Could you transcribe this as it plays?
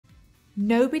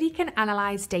Nobody can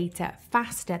analyse data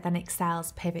faster than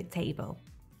Excel's pivot table.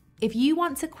 If you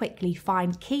want to quickly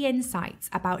find key insights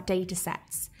about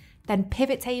datasets, then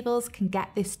pivot tables can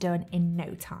get this done in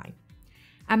no time.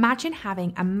 Imagine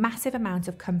having a massive amount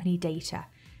of company data,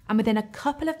 and within a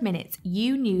couple of minutes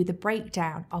you knew the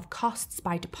breakdown of costs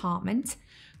by department,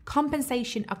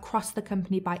 compensation across the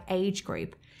company by age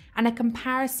group, and a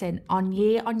comparison on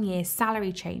year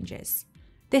salary changes.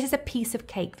 This is a piece of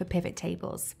cake for pivot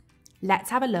tables.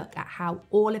 Let's have a look at how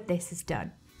all of this is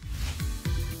done.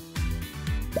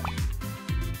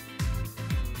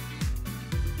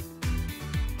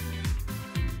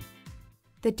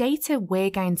 The data we're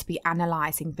going to be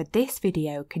analysing for this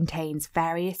video contains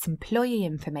various employee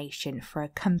information for a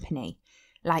company,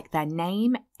 like their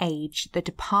name, age, the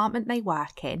department they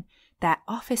work in, their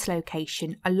office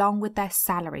location, along with their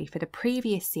salary for the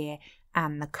previous year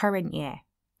and the current year.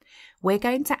 We're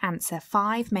going to answer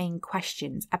 5 main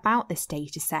questions about this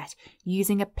dataset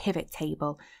using a pivot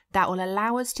table that will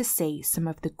allow us to see some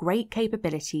of the great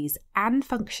capabilities and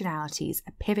functionalities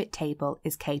a pivot table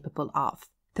is capable of.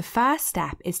 The first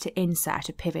step is to insert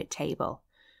a pivot table,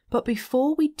 but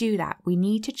before we do that, we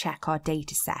need to check our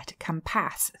dataset can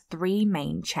pass 3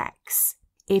 main checks.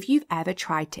 If you've ever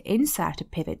tried to insert a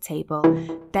pivot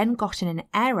table, then gotten an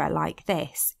error like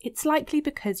this, it's likely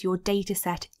because your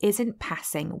dataset isn't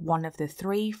passing one of the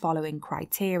 3 following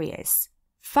criteria.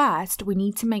 First, we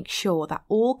need to make sure that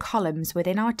all columns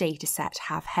within our dataset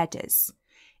have headers.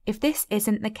 If this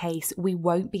isn't the case, we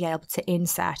won't be able to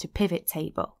insert a pivot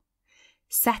table.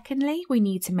 Secondly, we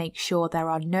need to make sure there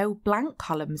are no blank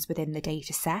columns within the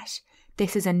dataset.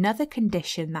 This is another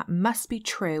condition that must be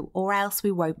true, or else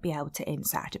we won't be able to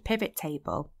insert a pivot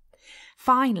table.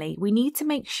 Finally, we need to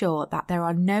make sure that there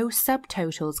are no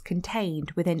subtotals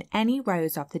contained within any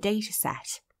rows of the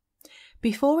dataset.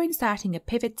 Before inserting a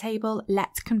pivot table,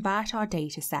 let's convert our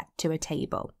dataset to a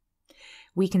table.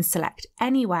 We can select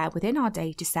anywhere within our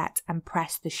dataset and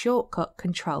press the shortcut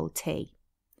Ctrl-T.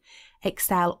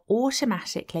 Excel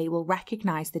automatically will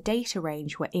recognise the data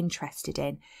range we're interested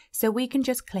in, so we can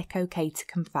just click OK to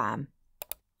confirm.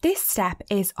 This step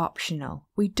is optional.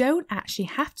 We don't actually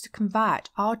have to convert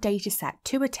our dataset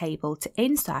to a table to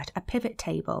insert a pivot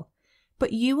table,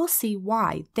 but you will see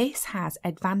why this has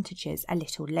advantages a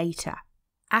little later.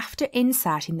 After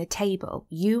inserting the table,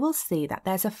 you will see that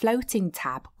there's a floating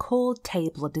tab called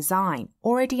Table Design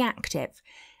already active,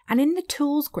 and in the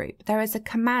Tools group there is a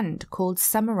command called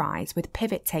Summarize with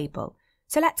Pivot Table,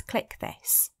 so let's click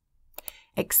this.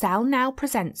 Excel now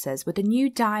presents us with a new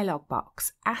dialog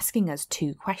box asking us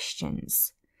 2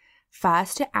 questions.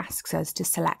 First, it asks us to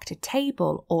select a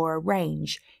table or a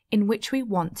range in which we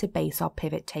want to base our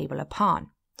pivot table upon.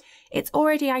 It's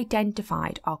already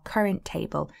identified our current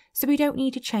table, so we don't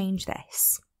need to change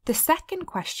this. The second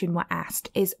question we're asked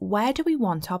is, where do we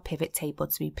want our pivot table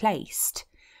to be placed?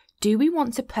 Do we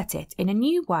want to put it in a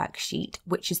new worksheet,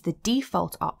 which is the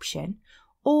default option,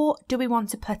 or do we want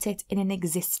to put it in an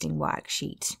existing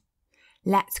worksheet?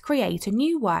 Let's create a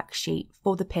new worksheet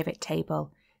for the pivot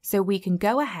table, so we can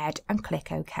go ahead and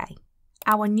click OK.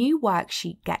 Our new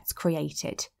worksheet gets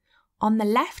created. On the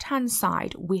left-hand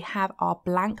side, we have our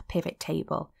blank pivot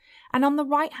table, and on the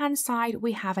right-hand side,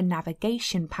 we have a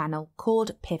navigation panel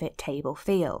called Pivot Table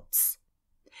Fields.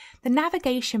 The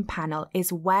navigation panel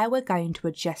is where we're going to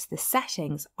adjust the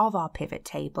settings of our pivot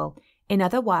table. In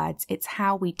other words, it's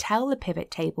how we tell the pivot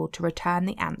table to return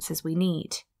the answers we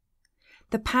need.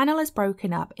 The panel is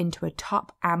broken up into a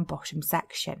top and bottom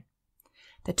section.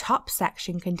 The top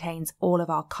section contains all of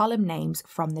our column names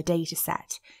from the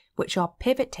dataset, which our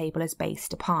pivot table is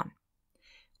based upon.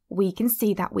 We can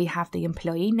see that we have the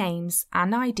employee names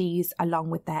and IDs along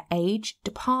with their age,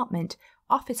 department,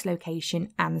 office location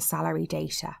and the salary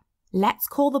data. Let's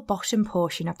call the bottom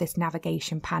portion of this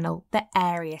navigation panel the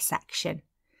area section.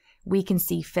 We can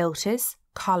see filters,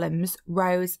 columns,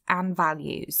 rows and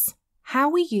values. How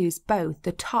we use both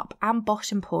the top and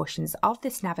bottom portions of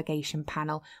this navigation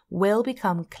panel will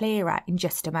become clearer in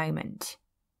just a moment.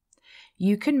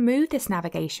 You can move this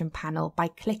navigation panel by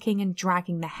clicking and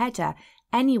dragging the header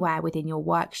anywhere within your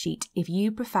worksheet if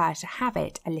you prefer to have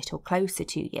it a little closer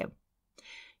to you.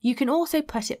 You can also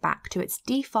put it back to its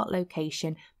default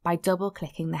location by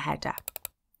double-clicking the header.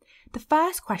 The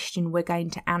first question we're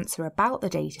going to answer about the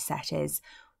dataset is,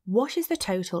 what is the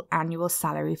total annual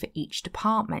salary for each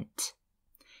department?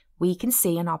 We can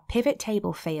see in our pivot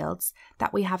table fields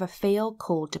that we have a field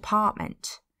called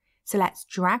department. So let's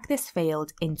drag this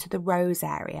field into the rows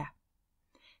area.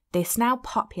 This now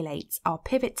populates our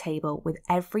pivot table with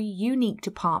every unique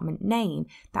department name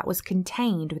that was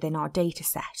contained within our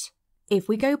dataset. If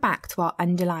we go back to our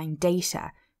underlying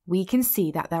data, We can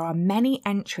see that there are many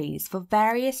entries for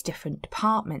various different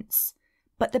departments,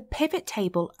 but the pivot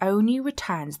table only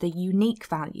returns the unique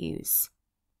values.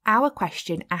 Our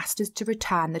question asked us to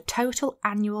return the total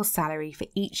annual salary for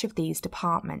each of these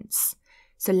departments.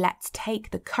 So let's take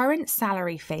the current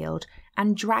salary field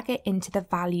and drag it into the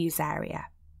values area.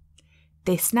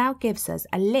 This now gives us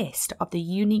a list of the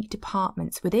unique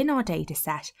departments within our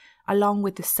dataset, along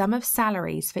with the sum of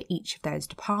salaries for each of those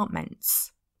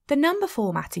departments. The number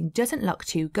formatting doesn't look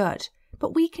too good,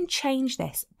 but we can change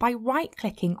this by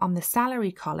right-clicking on the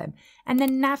salary column and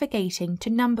then navigating to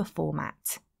number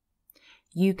format.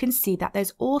 You can see that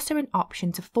there's also an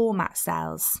option to format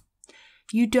cells.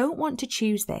 You don't want to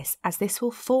choose this, as this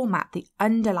will format the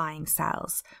underlying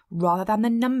cells rather than the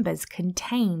numbers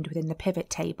contained within the pivot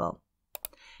table.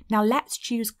 Now let's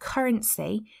choose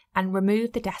currency and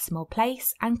remove the decimal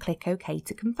place and click OK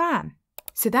to confirm.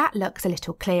 So that looks a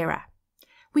little clearer.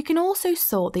 We can also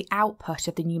sort the output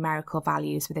of the numerical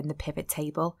values within the pivot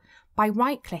table by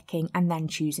right-clicking and then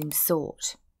choosing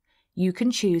Sort. You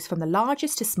can choose from the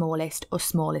largest to smallest or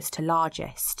smallest to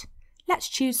largest. Let's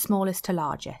choose smallest to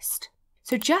largest.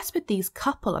 So just with these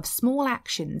couple of small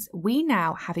actions, we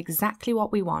now have exactly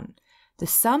what we want, the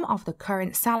sum of the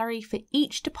current salary for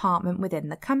each department within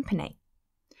the company.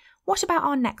 What about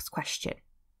our next question?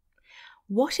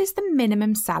 What is the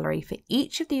minimum salary for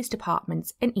each of these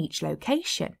departments in each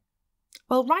location?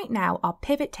 Well, right now our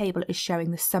pivot table is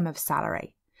showing the sum of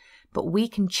salary, but we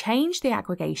can change the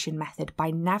aggregation method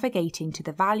by navigating to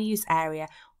the values area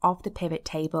of the pivot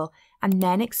table and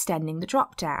then extending the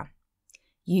drop-down.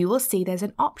 You will see there's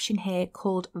an option here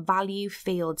called Value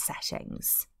Field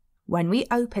Settings. When we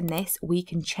open this, we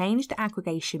can change the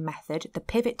aggregation method the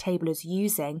pivot table is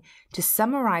using to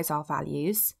summarize our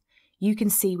values. You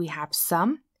can see we have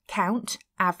sum, count,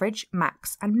 average,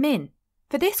 max, and min.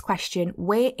 For this question,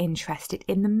 we're interested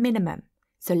in the minimum.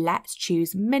 So let's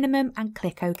choose minimum and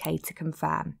click OK to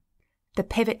confirm. The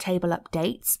pivot table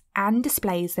updates and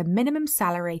displays the minimum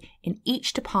salary in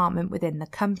each department within the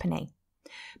company.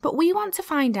 But we want to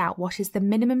find out what is the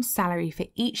minimum salary for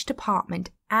each department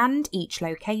and each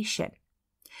location.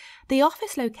 The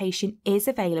office location is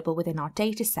available within our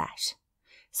dataset.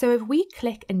 So if we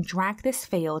click and drag this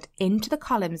field into the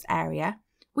columns area,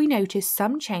 we notice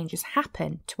some changes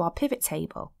happen to our pivot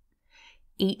table.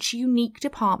 Each unique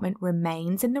department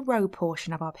remains in the row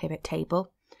portion of our pivot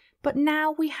table, but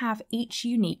now we have each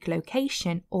unique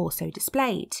location also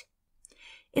displayed.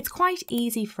 It's quite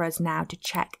easy for us now to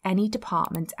check any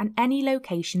department and any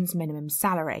location's minimum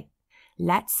salary.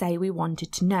 Let's say we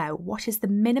wanted to know what is the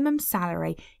minimum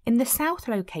salary in the South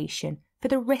location for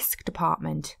the risk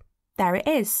department. There it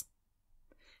is.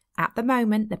 At the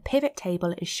moment, the pivot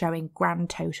table is showing grand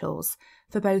totals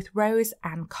for both rows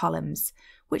and columns,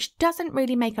 which doesn't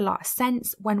really make a lot of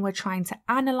sense when we're trying to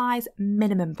analyse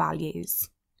minimum values.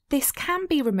 This can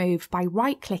be removed by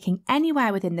right-clicking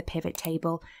anywhere within the pivot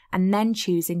table and then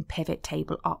choosing Pivot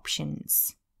Table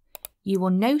Options. You will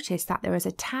notice that there is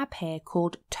a tab here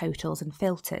called Totals and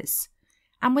Filters,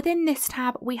 and within this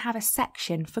tab we have a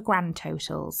section for grand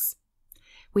totals.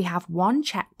 We have one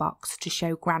checkbox to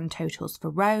show grand totals for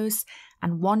rows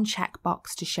and one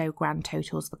checkbox to show grand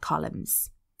totals for columns.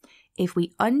 If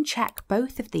we uncheck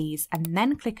both of these and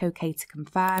then click OK to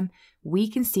confirm, we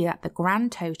can see that the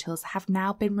grand totals have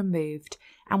now been removed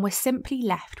and we're simply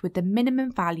left with the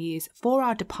minimum values for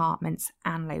our departments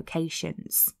and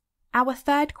locations. Our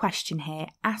third question here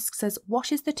asks us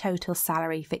what is the total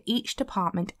salary for each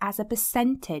department as a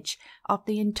percentage of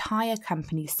the entire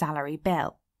company's salary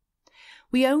bill.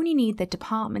 We only need the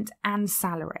department and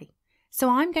salary, so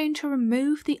I'm going to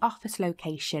remove the office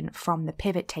location from the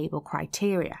pivot table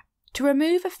criteria. To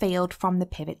remove a field from the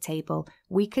pivot table,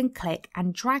 we can click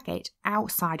and drag it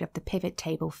outside of the pivot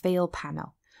table field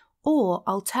panel, or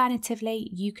alternatively,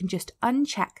 you can just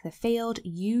uncheck the field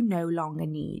you no longer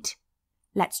need.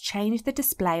 Let's change the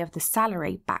display of the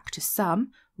salary back to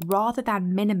sum rather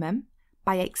than minimum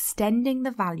by extending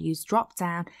the values drop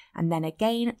down and then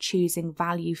again choosing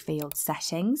Value Field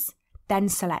Settings, then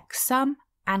select Sum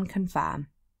and confirm.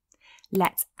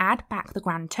 Let's add back the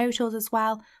grand totals as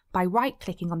well by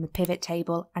right-clicking on the pivot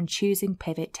table and choosing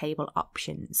Pivot Table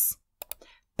Options.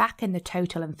 Back in the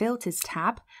Total and Filters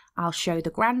tab, I'll show the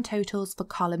grand totals for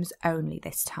columns only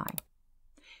this time.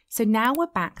 So now we're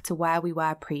back to where we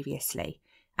were previously,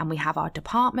 and we have our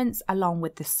departments along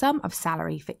with the sum of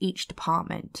salary for each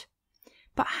department.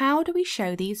 But how do we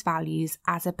show these values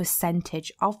as a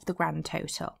percentage of the grand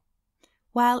total?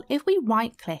 Well, if we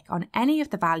right-click on any of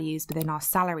the values within our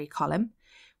salary column,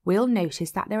 we'll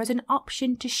notice that there is an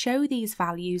option to show these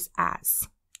values as.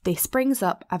 This brings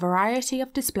up a variety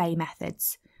of display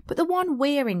methods, but the one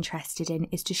we're interested in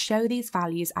is to show these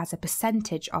values as a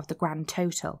percentage of the grand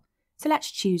total. So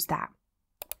let's choose that.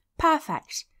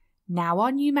 Perfect. Now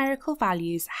our numerical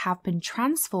values have been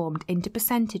transformed into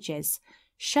percentages,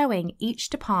 showing each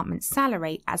department's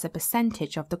salary as a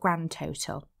percentage of the grand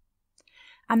total.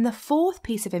 And the fourth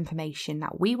piece of information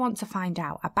that we want to find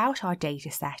out about our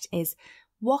dataset is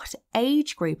what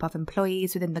age group of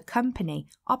employees within the company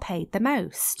are paid the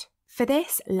most. For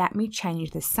this, let me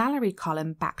change the salary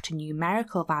column back to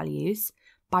numerical values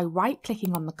by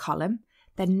right-clicking on the column,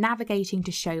 then navigating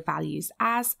to show values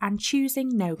as and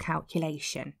choosing no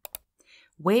calculation.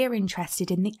 We're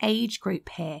interested in the age group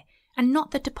here and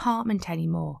not the department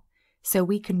anymore, so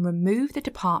we can remove the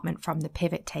department from the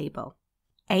pivot table.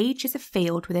 Age is a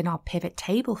field within our pivot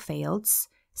table fields,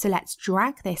 so let's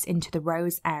drag this into the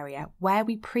rows area where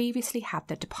we previously had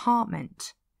the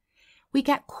department. We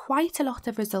get quite a lot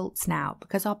of results now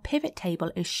because our pivot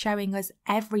table is showing us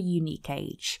every unique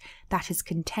age that is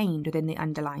contained within the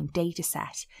underlying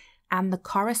dataset and the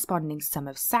corresponding sum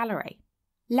of salary.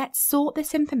 Let's sort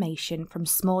this information from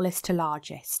smallest to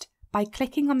largest by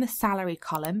clicking on the salary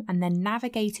column and then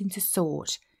navigating to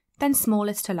sort, then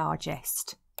smallest to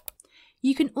largest.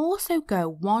 You can also go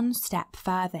one step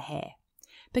further here.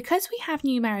 Because we have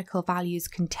numerical values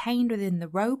contained within the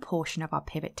row portion of our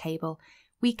pivot table,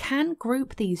 we can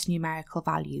group these numerical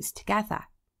values together.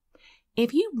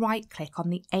 If you right-click on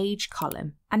the age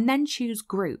column and then choose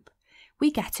Group,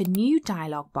 we get a new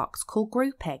dialog box called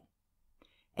Grouping.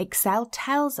 Excel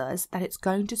tells us that it's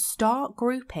going to start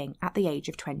grouping at the age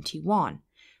of 21,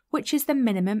 which is the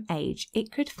minimum age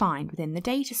it could find within the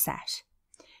dataset.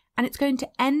 And it's going to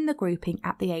end the grouping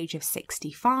at the age of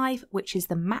 65, which is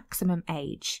the maximum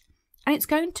age. And it's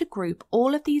going to group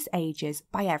all of these ages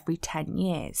by every 10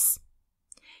 years.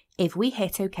 If we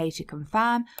hit OK to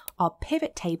confirm, our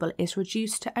pivot table is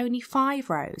reduced to only 5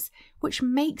 rows, which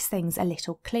makes things a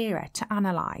little clearer to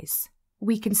analyse.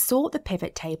 We can sort the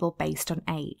pivot table based on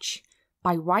age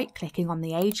by right-clicking on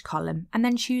the age column and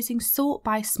then choosing Sort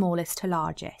by smallest to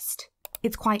largest.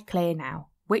 It's quite clear now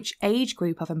which age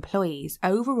group of employees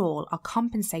overall are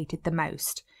compensated the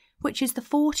most, which is the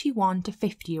 41 to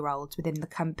 50-year-olds within the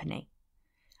company.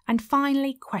 And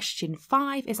finally, question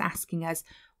 5 is asking us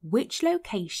which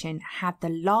location had the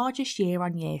largest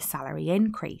year-on-year salary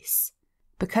increase.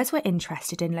 Because we're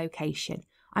interested in location,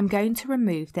 I'm going to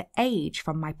remove the age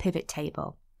from my pivot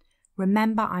table.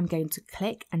 Remember, I'm going to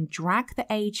click and drag the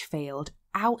age field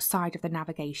outside of the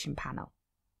navigation panel.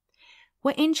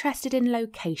 We're interested in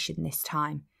location this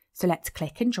time, so let's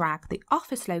click and drag the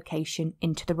office location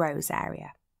into the rows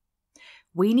area.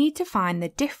 We need to find the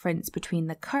difference between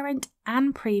the current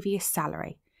and previous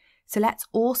salary, so let's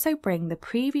also bring the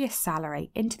previous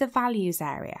salary into the values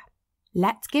area.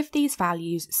 Let's give these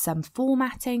values some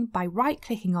formatting by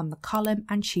right-clicking on the column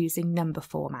and choosing number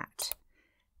format.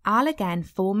 I'll again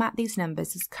format these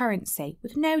numbers as currency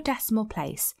with no decimal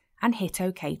place and hit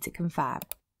OK to confirm.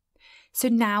 So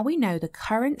now we know the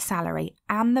current salary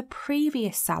and the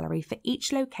previous salary for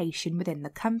each location within the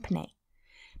company.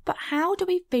 But how do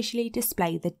we visually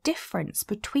display the difference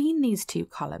between these two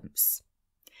columns?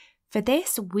 For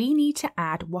this, we need to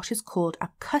add what is called a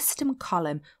custom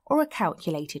column or a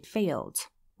calculated field.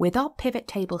 With our pivot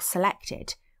table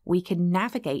selected, we can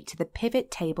navigate to the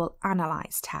Pivot Table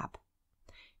Analyze tab.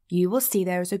 You will see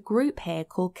there is a group here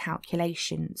called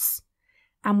Calculations.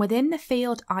 And within the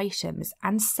field Items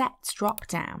and Sets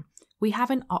drop-down, we have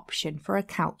an option for a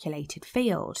calculated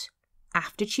field.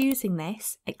 After choosing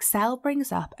this, Excel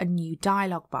brings up a new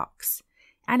dialog box,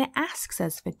 and it asks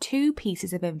us for 2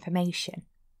 pieces of information.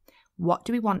 What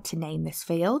do we want to name this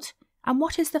field? And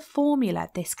what is the formula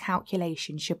this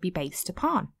calculation should be based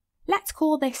upon? Let's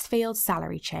call this field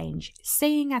Salary Change,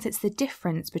 seeing as it's the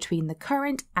difference between the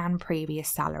current and previous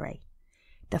salary.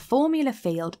 The formula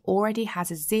field already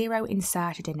has a 0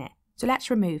 inserted in it, so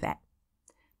let's remove it.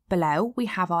 Below, we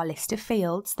have our list of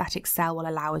fields that Excel will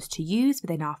allow us to use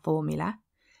within our formula.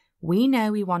 We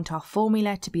know we want our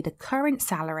formula to be the current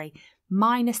salary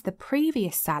minus the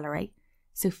previous salary,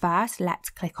 so first let's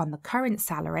click on the current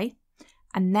salary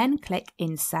and then click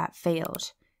Insert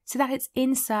Field so that it's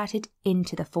inserted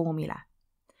into the formula.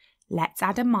 Let's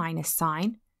add a minus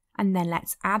sign and then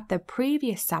let's add the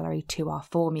previous salary to our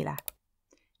formula.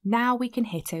 Now we can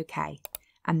hit OK,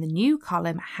 and the new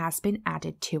column has been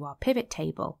added to our pivot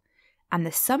table, and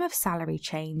the sum of salary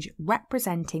change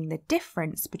representing the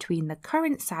difference between the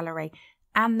current salary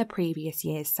and the previous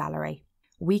year's salary.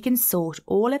 We can sort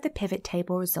all of the pivot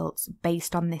table results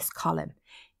based on this column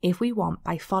if we want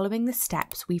by following the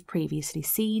steps we've previously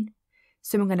seen.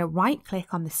 So I'm going to right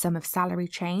click on the sum of salary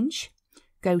change,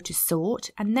 go to sort,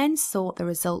 and then sort the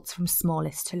results from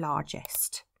smallest to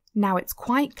largest. Now it's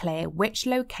quite clear which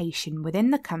location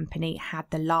within the company had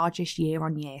the largest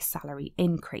year-on-year salary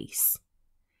increase.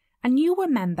 And you'll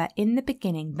remember in the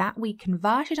beginning that we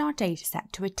converted our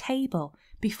dataset to a table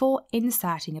before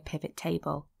inserting a pivot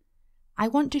table. I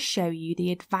want to show you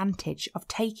the advantage of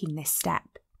taking this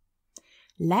step.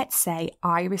 Let's say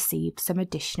I received some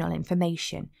additional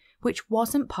information which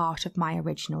wasn't part of my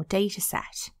original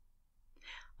dataset.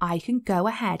 I can go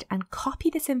ahead and copy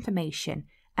this information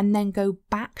and then go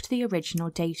back to the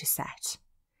original dataset.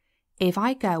 If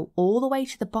I go all the way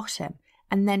to the bottom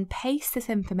and then paste this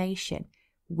information,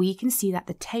 we can see that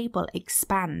the table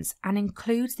expands and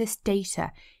includes this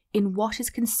data in what is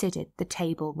considered the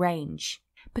table range.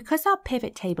 Because our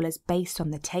pivot table is based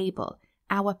on the table,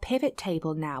 our pivot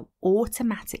table now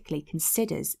automatically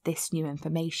considers this new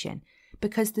information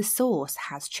because the source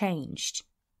has changed.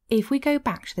 If we go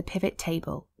back to the pivot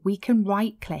table, we can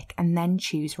right-click and then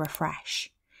choose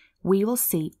Refresh. We will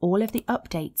see all of the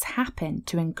updates happen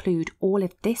to include all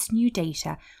of this new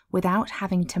data without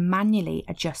having to manually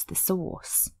adjust the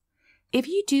source. If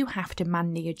you do have to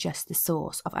manually adjust the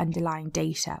source of underlying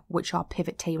data which our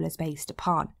pivot table is based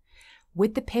upon,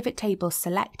 with the pivot table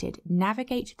selected,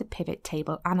 navigate to the Pivot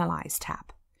Table Analyze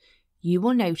tab. You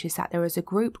will notice that there is a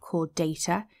group called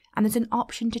Data and there's an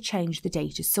option to change the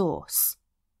data source.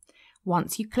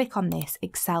 Once you click on this,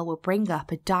 Excel will bring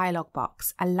up a dialog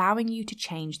box allowing you to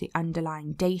change the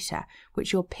underlying data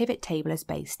which your pivot table is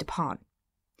based upon.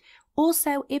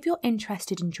 Also, if you're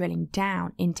interested in drilling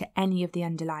down into any of the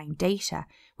underlying data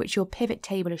which your pivot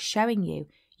table is showing you,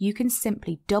 you can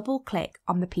simply double-click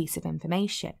on the piece of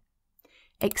information.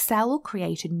 Excel will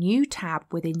create a new tab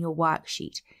within your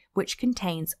worksheet which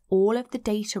contains all of the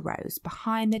data rows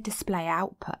behind the display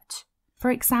output.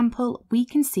 For example, we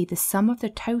can see the sum of the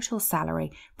total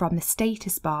salary from the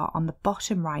status bar on the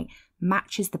bottom right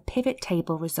matches the pivot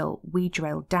table result we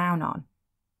drilled down on.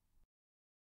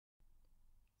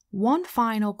 One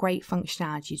final great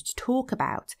functionality to talk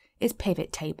about is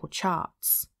pivot table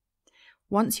charts.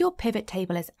 Once your pivot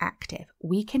table is active,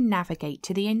 we can navigate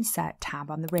to the Insert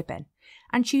tab on the ribbon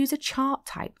and choose a chart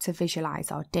type to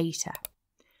visualize our data.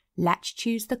 Let's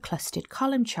choose the clustered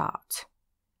column chart.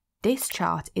 This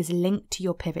chart is linked to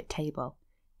your pivot table.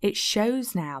 It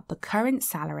shows now the current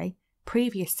salary,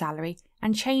 previous salary,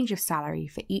 and change of salary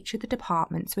for each of the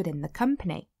departments within the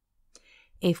company.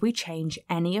 If we change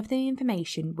any of the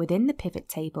information within the pivot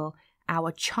table,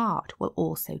 our chart will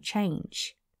also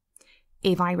change.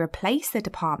 If I replace the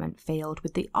department field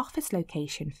with the office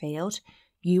location field,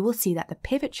 you will see that the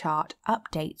pivot chart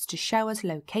updates to show us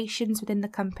locations within the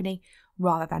company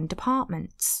rather than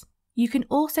departments. You can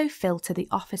also filter the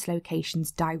office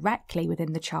locations directly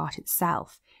within the chart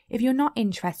itself if you're not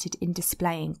interested in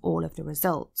displaying all of the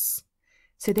results.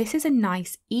 So this is a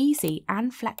nice, easy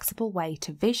and flexible way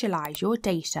to visualize your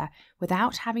data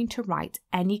without having to write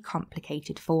any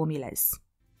complicated formulas.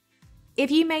 If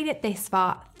you made it this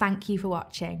far, thank you for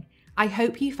watching. I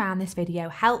hope you found this video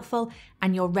helpful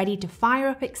and you're ready to fire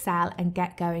up Excel and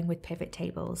get going with pivot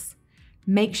tables.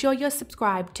 Make sure you're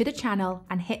subscribed to the channel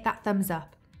and hit that thumbs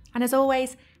up. And as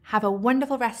always, have a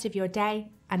wonderful rest of your day,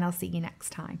 and I'll see you next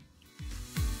time.